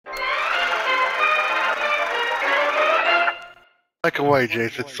Like away,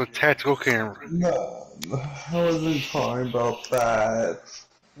 Jason. It's a tactical camera. No, I wasn't talking about that.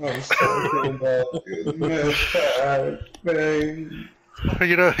 I was talking about the thing.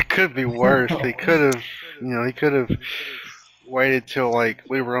 You know, it could be worse. He could have, he could have waited till like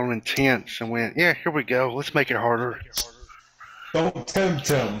we were on intense and went, yeah, here we go. Let's make it harder. Don't tempt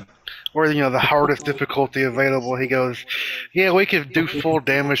him. Or the hardest difficulty available. He goes, yeah, we could do full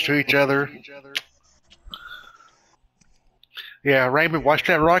damage to each other. Yeah, Raymond, watch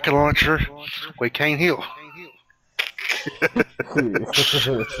that rocket launcher. We can't heal. Don't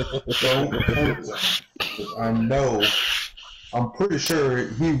tempt him. I know. I'm pretty sure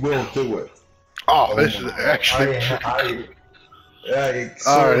he will do it. Oh, this is actually. Alright,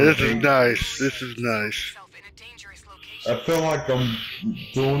 this is nice. This is nice. I feel like I'm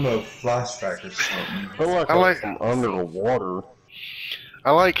doing a flashback or something. I like I'm under the water.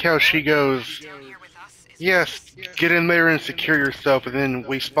 I like how she goes, yes, get in there and secure yourself, and then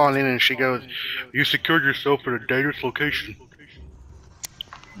we spawn in and she goes, you secured yourself at a dangerous location.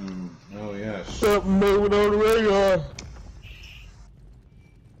 Oh, yes. Something moving on the radar.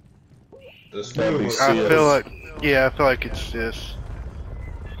 This That'd be movie, I feel like it's this.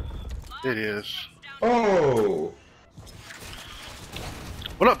 It is. Oh!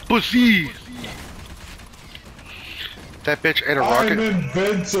 What up, pussy? That bitch ate a rocket. I'm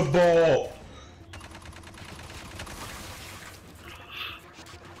invincible!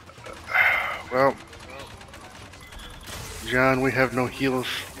 Well, John, we have no heals.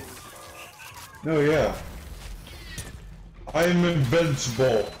 No, yeah. I'm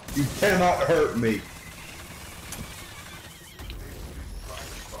invincible. You cannot hurt me.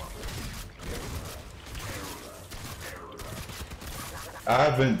 I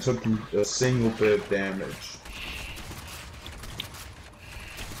haven't taken a single bit of damage.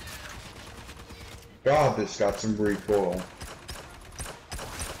 God, this got some recoil.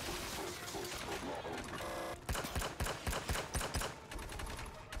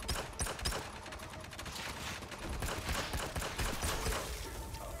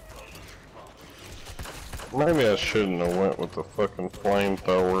 Maybe I shouldn't have went with the fucking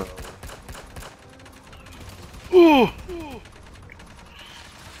flamethrower. Ooh!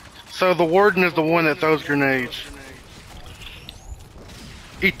 So the warden is the one that throws grenades.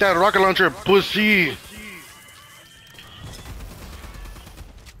 Eat that rocket launcher, pussy!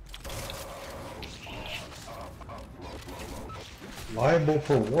 Liable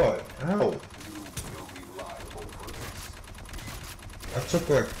for what? Ow. I took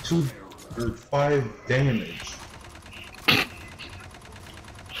like 2 or 5 damage.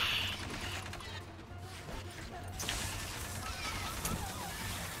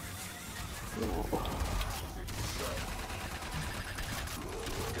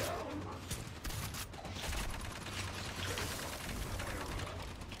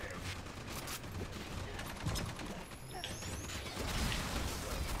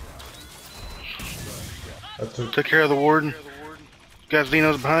 Took care of the warden. Got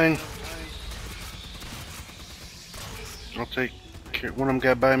Xenos behind. I'll take care. One of them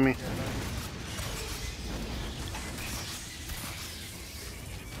got by me.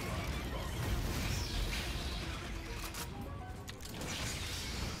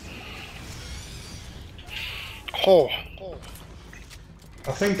 Oh.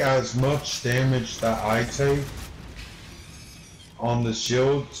 I think as much damage that I take on the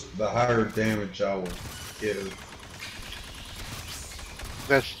shields, the higher damage I will give.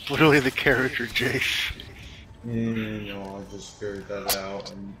 That's literally the character, Jace. Yeah, no, I just figured that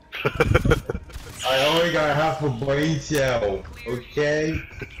out. And I only got half a brain cell, okay?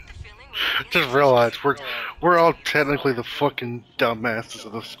 Just realize we're all technically the fucking dumbasses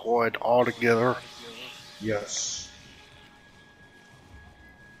of the squad all together. Yes.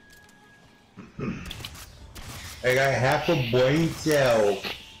 I got half a brain cell.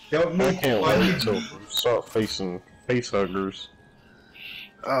 Don't I make can't fun wait of until me. we start facing face huggers.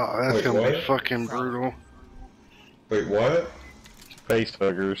 Oh, that's Wait, gonna be what? fucking brutal. Wait, what? Face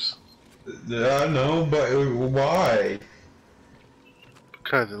huggers. I know, but why?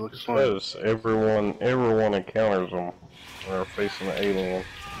 Because it looks like. Because everyone encounters them when they're facing an alien.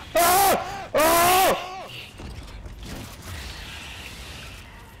 Ah! Ah!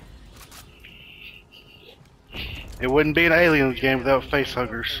 It wouldn't be an Aliens game without face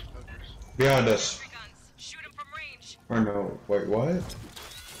huggers. Behind us. Or no, wait, what?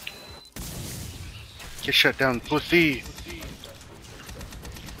 Get shut down, pussy.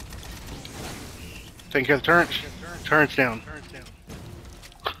 Taking care of the turrets. Turrets down.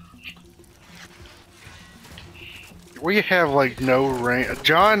 We have like no range.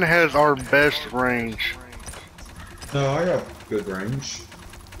 John has our best range. No, I got good range.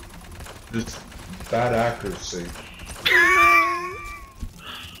 Just bad accuracy.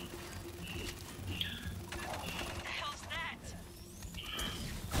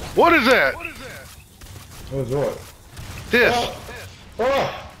 What is that? What was what? This.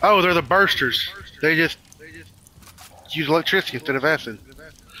 Oh! Oh, they're the bursters. They just use electricity instead of acid.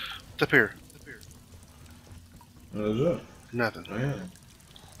 What's up here? What is it? Nothing. Man.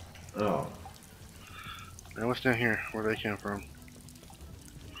 Oh. Now what's down here? Where they came from?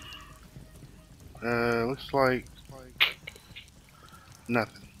 Looks like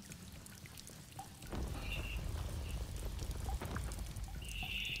nothing.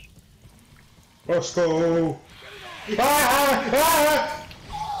 Let's go! Ah!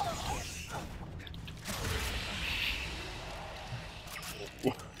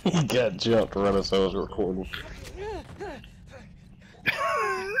 He got jumped right as I was recording.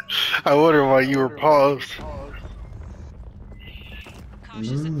 I wonder why you were paused.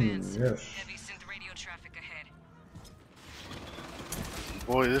 Cautious advance. Yes. Heavy synth radio traffic ahead.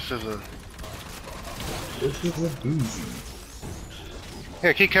 Boy, this is a... This is a doozy.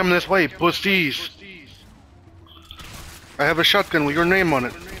 Yeah, keep coming this way, pussies. I have a shotgun with your name on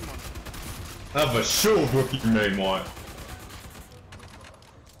it. I have a shield with your name on it.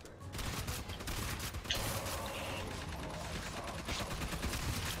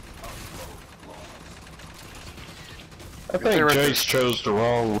 I think Jace chose the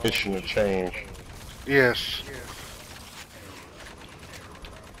wrong mission to change. Yes.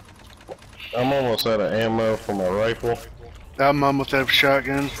 I'm almost out of ammo for my rifle. I'm almost out of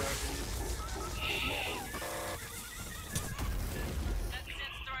shotguns. That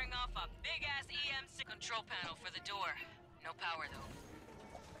synth's throwing off a big-ass EM control panel for the door. No power,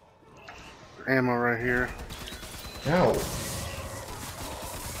 though. Ammo right here. Ow. Synth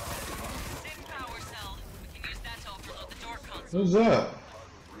power cell. We can use that to overload the door console. What's that?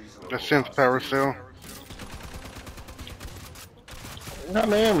 A synth power cell. God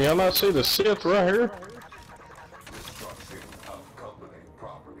damn, y'all not see the Sith right here?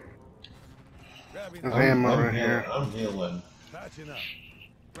 There's ammo right here. I'm healing. Patching up.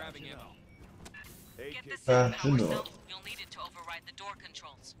 Grabbing ammo. Get the synth Patching power up. cell. You'll need it to override the door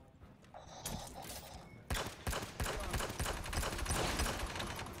controls.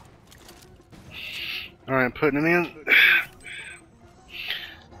 Alright, putting it in.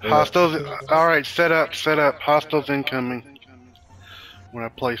 Hostiles. Alright, set up, set up. Hostiles incoming. When I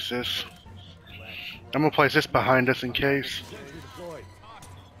place this. I'm gonna place this behind us in case.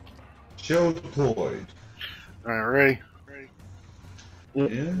 Shield deployed. Alright, ready?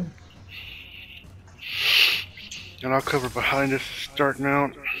 Yeah. And I'll cover behind us starting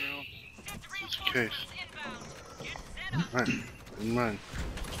out. Just in case. Alright, in mind.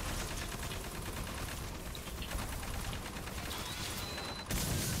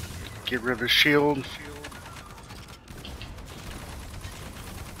 Get rid of his shield.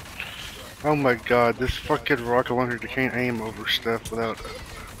 Oh my god, this fucking rocket launcher can't aim over stuff without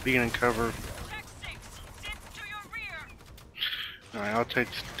being in cover. Alright, I'll take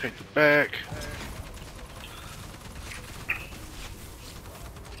the back.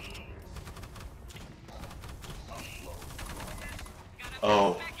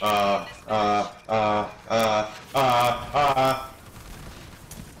 Oh,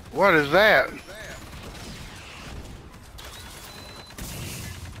 What is that? More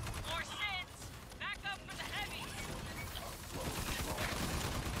synths. Back up for the heavy.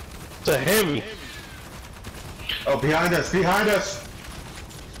 It's a heavy. Oh, behind us, behind us!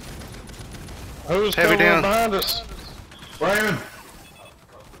 Who's Heavy coming down. behind us? Raymond!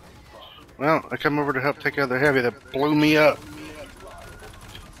 Well, I come over to help take out the heavy that blew me up.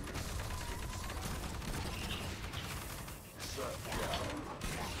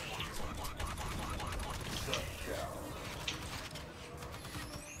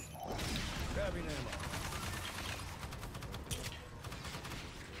 Grabbing ammo.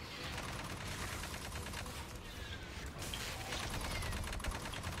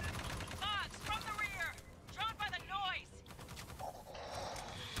 Bots from the rear. Drawn by the noise.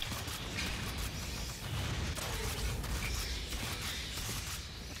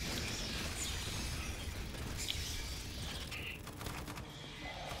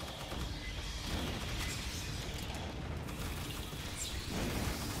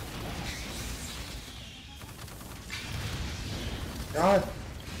 God.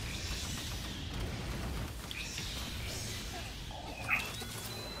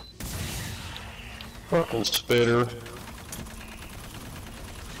 Fucking spitter.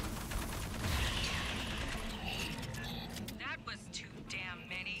 That was too damn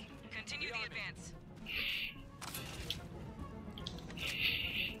many. Continue the advance.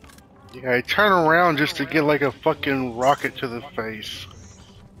 Yeah, I turn around just to get like a fucking rocket to the face.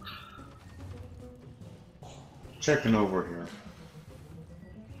 Checking over here.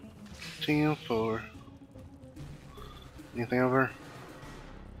 TM4. Anything over?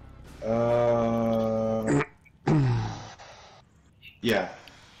 Yeah.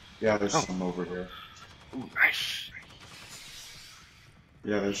 Yeah, there's Oh. some over here. Ooh, nice.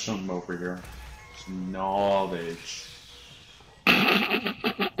 Yeah, there's something over here. Some knowledge.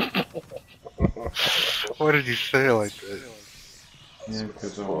 Why did you say it like that? Yeah,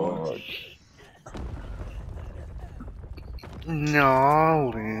 because I want.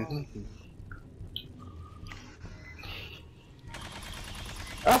 No.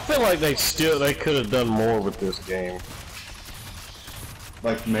 I feel like they could have done more with this game.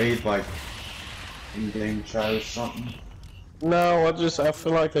 Like, made, like, in-game chat or something. No, I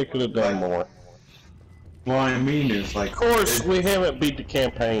feel like they could have done more. What I mean is, like... Of course, we haven't beat the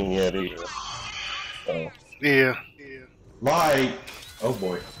campaign yet either. So. Yeah. Like... Oh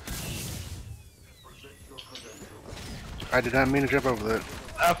boy. I did not mean to jump over that.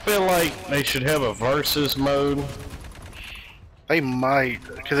 I feel like they should have a versus mode. They might,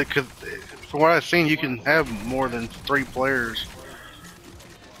 because it could. From what I've seen, you can have more than 3 players,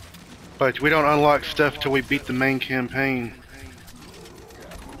 but we don't unlock stuff till we beat the main campaign.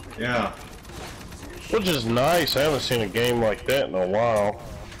 Yeah. Which is nice. I haven't seen a game like that in a while.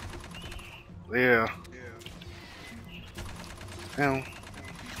 Yeah. Well,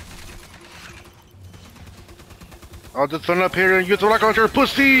 I'll just run up here and get the rocket launcher,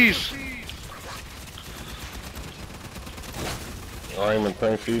 pussies! Raymond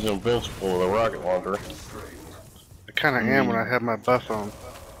thinks he's invincible with a rocket launcher. I kind of am when I have my buff on.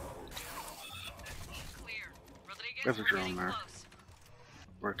 Clear. Rodriguez, There's a we're drone getting there. close.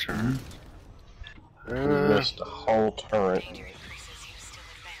 Return. We missed the whole turret. Danger increases, you still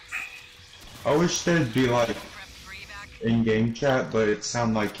advance. I wish there'd be, like, Prep for evac. in-game chat, but it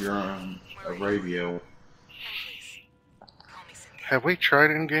sounds like you're on a radio. And please, call me Cynthia. Have we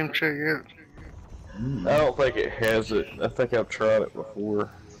tried in-game chat yet? I don't think it has it. I think I've tried it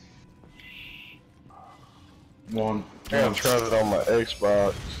before. One. I've tried it on my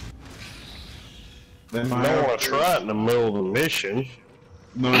Xbox. Then I don't want to try it in the middle of the mission.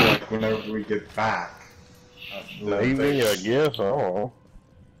 No, like whenever we get back. Maybe, I guess, I don't know.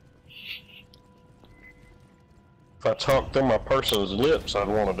 If I talk through my person's lips, I'd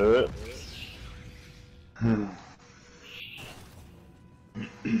want to do it. Hmm.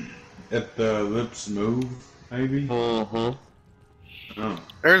 If the lips move, maybe? Mm-hmm. Oh.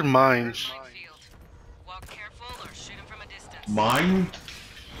 There's mines. Minefield. Walk careful or shoot him from a distance. Mine?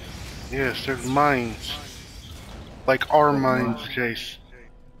 Yes, there's mines. Like our mines, Jace.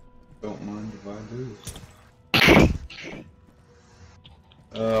 Don't mind if I do.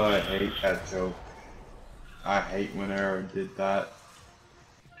 Oh, I hate that joke. I hate when Arrow did that.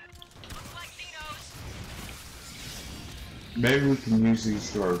 Looks like Dino's. Maybe we can use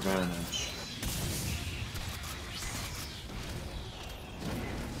these to our advantage.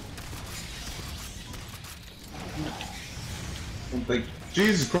 Like,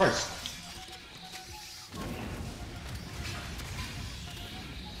 Jesus Christ!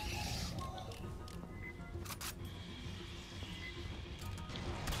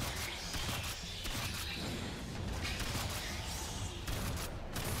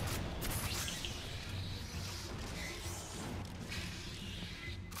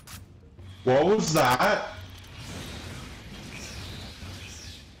 What was that?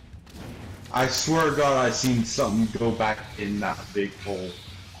 I swear to God, I seen something go back in that big hole.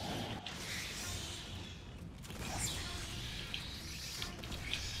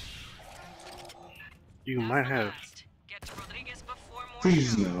 You might have. Get to Rodriguez before more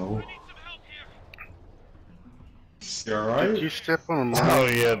Please shoot. no. You Did alright? you step on a mine? Oh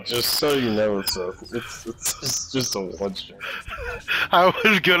yeah, just so you know, it's just a one shot. I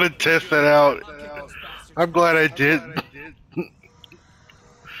was gonna test that out. I'm glad I did.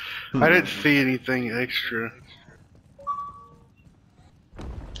 I didn't see anything extra.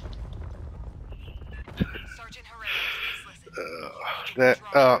 Sergeant Herrera, please listen. That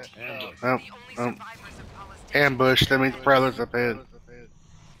The only ambush. survivors of Palestine. That means Prowler's up ahead.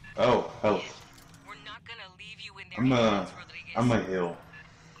 Oh, hell. We're not gonna leave you in their I'm hands, Rodriguez. I'm a hill.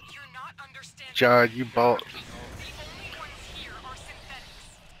 You're not understanding. John, you bought.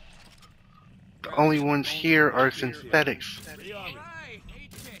 The only ones here are synthetics. The only ones here are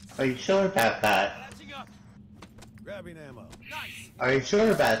synthetics. Are you sure about that? Grabbing ammo. Nice. Are you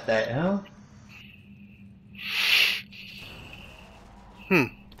sure about that, huh?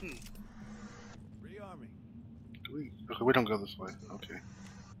 Rearming. Okay, we don't go this way. Okay.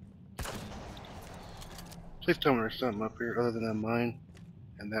 Please tell me there's something up here other than that mine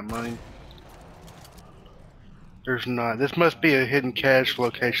and that mine. There's not. This must be a hidden cache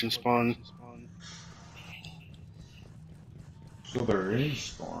location spawn. So there is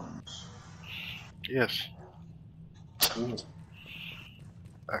spawns. Yes. Cool.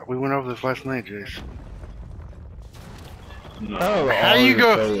 We went over this last night, Jace. No. Oh, How you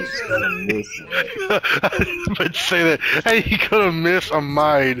go? go? But say that. How you gonna miss a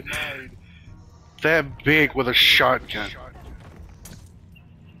mine that big with a shotgun?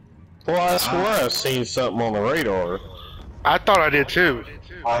 Well, I swear I've seen something on the radar. I thought I did too.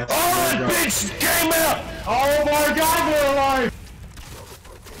 I Bitch came out! Oh my god, they're alive!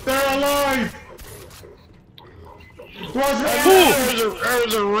 They're alive! What's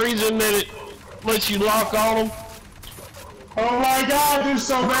There's a reason that it lets you lock on them. Oh my god, there's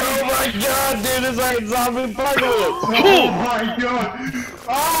so many! Oh my god, dude, it's like zombie apocalypse! Oh my god!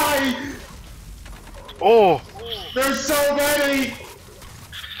 Oh, There's so many!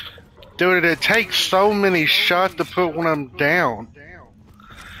 dude, it takes so many shots to put one of them down.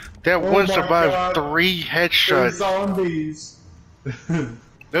 That Oh one my survived God. 3 They're headshots. zombies! Oh,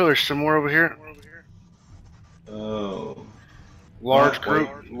 there's some more over here. Oh. Large Wait. group,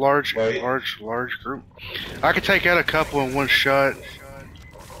 large group. I could take out a couple in one shot.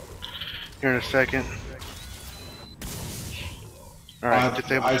 Here in a second. Alright, get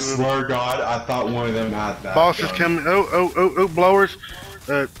them. I swear to God, I thought one of them had that. Boss is gun. coming. Oh, blowers.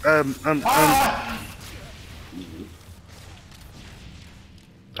 Ah!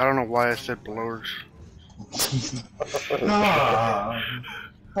 I don't know why I said blowers. Ah.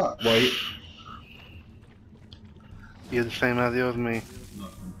 Wait. You had the same idea with me.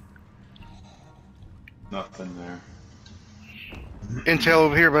 Nothing there. Intel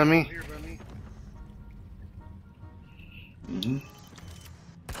over here by me. Mm-hmm.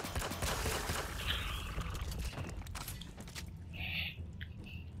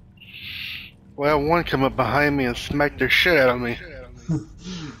 Well, one come up behind me and smacked the shit out of me.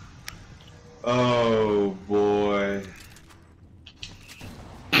 Oh boy.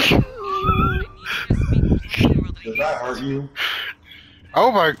 Did that hurt you?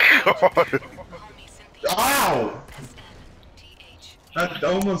 Oh my god! Ow! That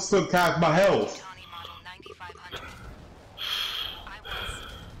almost took half my health.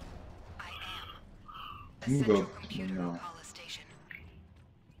 You go. No.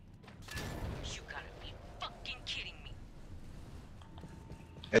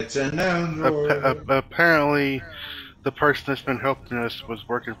 It's a known Apparently, the person that's been helping us was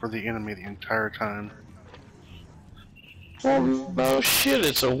working for the enemy the entire time. Oh shit,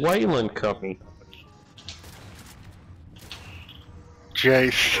 it's a Wayland company.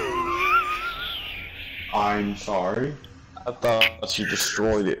 Jace. I'm sorry. I thought you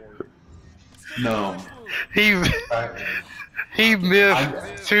destroyed it. No. He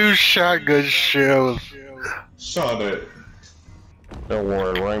missed 2 shotgun shells. Shut it. Don't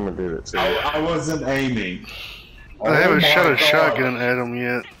worry, Raymond did it too. I wasn't aiming. I haven't Oh shot my a God. shotgun at him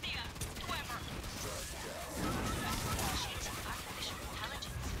yet.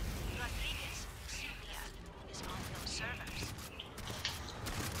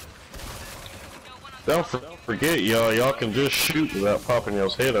 Don't forget, y'all can just shoot without popping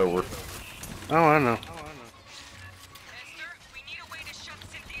y'all's head over. Oh, I know.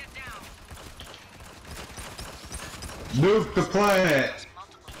 Nuke the planet.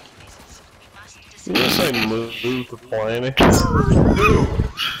 You just say move the planet.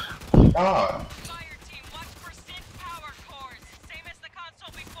 Nuke. God. Fire team, watch for synth power cores. Same as the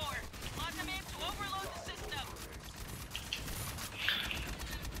console before. Lock them in to overload the system.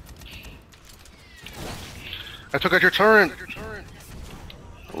 I took out your turret.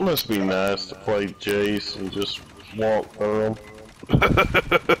 It must be nice to play Jace and just walk through them.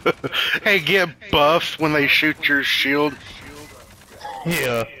 Hey, get buffs when they shoot your shield.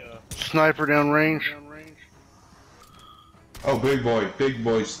 Yeah. Sniper down range. Oh, big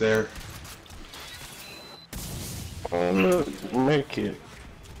boy's there. Oh, look, make it.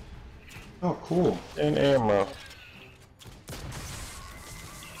 Oh, cool. And ammo.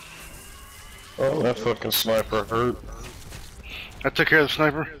 Oh, that fucking sniper hurt. I took care of the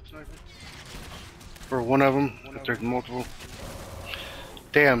sniper. For one of them, if there's multiple.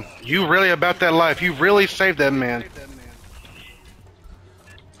 Damn, you really about that life. You really saved that man.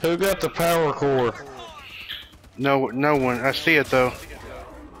 Who got the power core? No one. I see it though.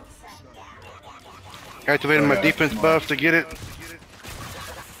 Activated my defense buff to get it.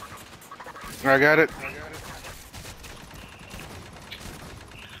 I got it.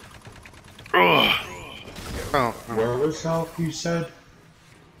 Ugh. Oh. Where was help, you said?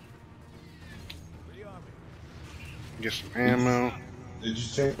 Get some ammo. Did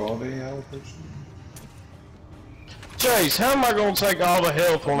you take all the allocation? Chase, how am I gonna take all the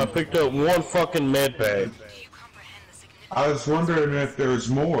health when I picked up one fucking med pack? I was wondering if there was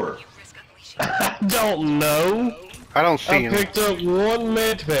more. I don't know. I don't see I him. picked up one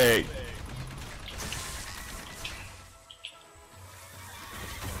med pack.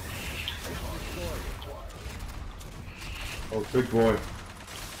 Oh, big boy.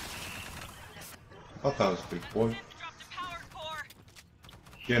 I thought that was big boy. Drop the power core.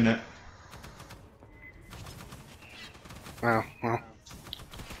 Getting it. Wow, well.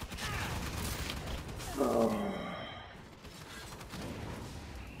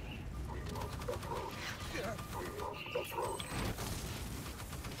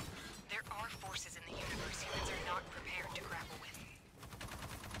 There are forces in the universe humans are not prepared to grapple with.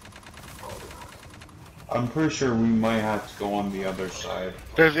 I'm pretty sure we might have to go on the other side.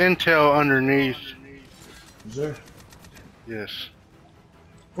 There's intel underneath. Is there? Yes.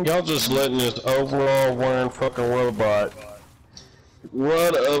 Y'all just letting this overall wearing fucking robot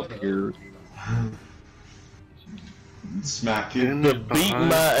run up here Smack it. Enemy to beat behind.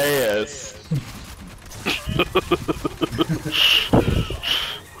 my ass.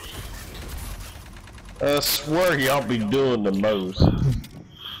 I swear y'all be doing the most.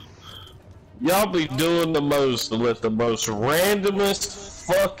 Y'all be doing the most to let the most randomest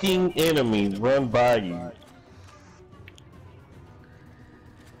fucking enemy run by you.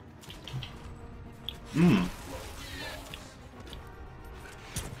 Hmm.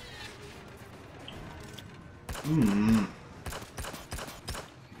 Hmm.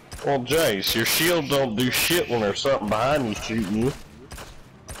 Well, Jace, your shield don't do shit when there's something behind you shooting you.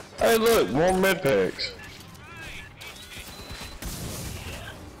 Hey, look, more med packs.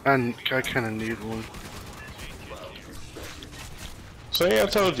 I kind of need one. See, I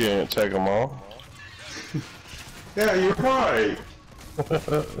told you I didn't take them all. Yeah, you're right.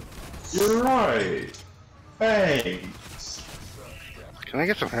 You're right. Thanks. Can I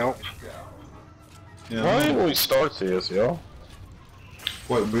get some help? Yeah. Why didn't we start this, y'all?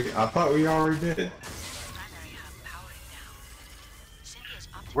 What? I thought we already did.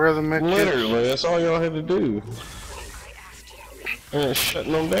 Where are the med kits? Literally, that's all y'all had to do. And it's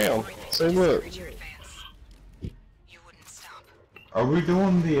shutting them down. See, look. You wouldn't stop. Are we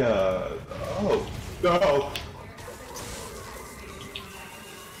doing the, oh, no.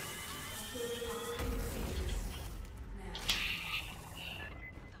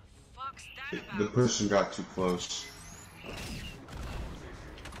 Fuck's that The about? person got too close.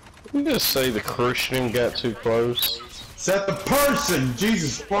 You just say the Christian got too close. Set the person!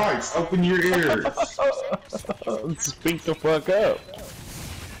 Jesus Christ, open your ears. Speak the fuck up.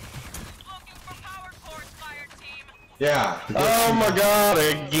 Looking for power cores, fire team. Yeah. Oh my god,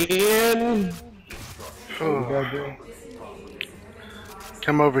 again? What we gotta do?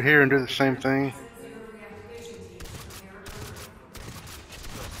 Come over here and do the same thing.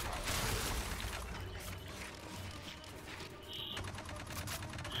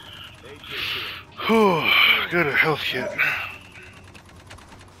 Whew, good a health kit.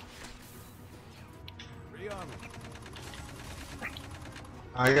 Rearming.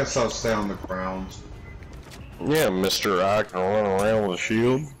 I guess I'll stay on the ground. Yeah, Mr. I can run around with a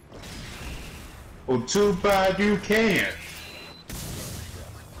shield. Well, too bad you can't.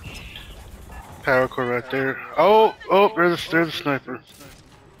 Power core right there. Oh, there's the sniper.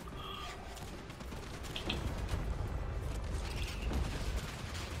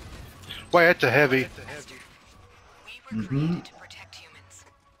 Why, that's a heavy. We were created to protect humans.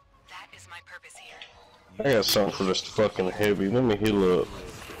 That is my purpose here. I got something for this fucking heavy. Let me heal up.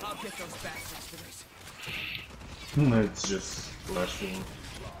 I'll get those bastards for this. It's just flashing.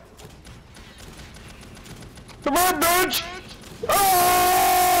 Come on, bitch!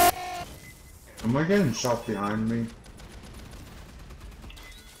 Oh! Am I getting shot behind me?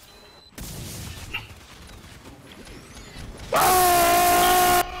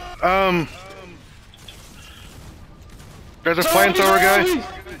 There's a flamethrower guy.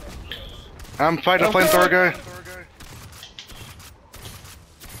 I'm fighting a flamethrower guy.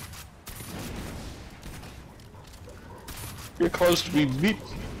 You're close to me, bitch.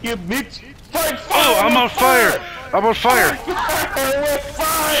 You bitch. Fight fire! Oh, I'm on fire! I'm on fire! Fire with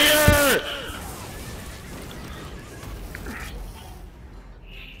fire!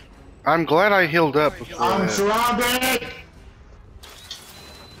 I'm glad I healed up before I'm that. surrounded!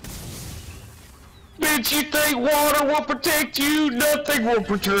 Bitch, you think water will protect you? Nothing will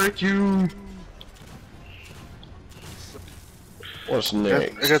protect you. What's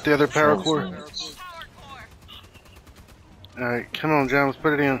next? I got the other power core. Power core. Alright, come on, John, let's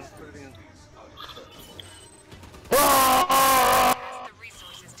put it in. Oh!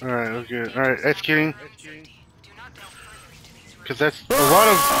 Alright, we're good. Alright, executing. Because that's a lot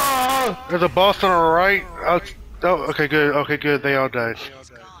of... There's a boss on our right. Oh, okay, good. Okay, good. They all died.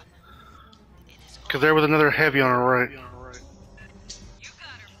 Because there was another heavy on our right. You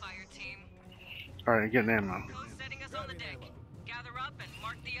got her, fire team. Alright, getting ammo. Go setting us on the deck. Gather up and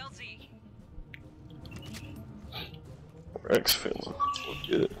mark the LZ. Rex feeling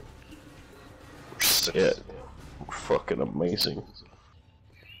good. We're set. We're fucking amazing.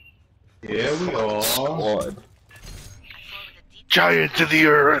 Yeah, we are. Squad. Giant to the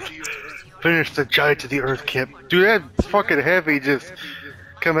earth! Finish the giant to the earth, Kip. Dude, that fucking heavy just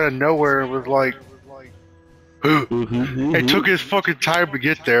come out of nowhere and was like... It took his fucking time to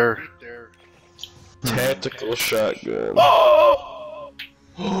get there. Tactical shotgun. Oh!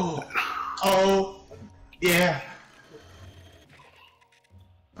 Oh! Yeah!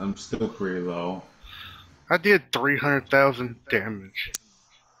 I'm still pretty low. I did 300,000 damage.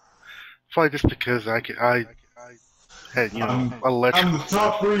 Probably just because I had, you know, I'm electric. the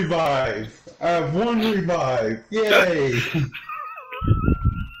top revive! I have 1 revive! Yay!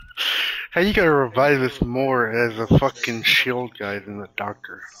 Hey, you gotta revive this more as a fucking shield guy than the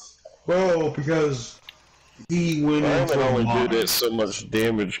doctor. Well, because he went I into would only mine. do that so much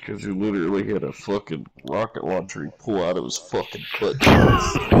damage because you literally had a fucking rocket launcher and pull out of his fucking butt.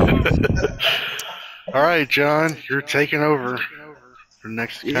 Alright, John, you're taking over for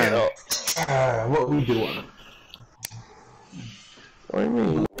next time. Yeah. What we doing? What do you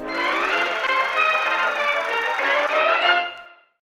mean?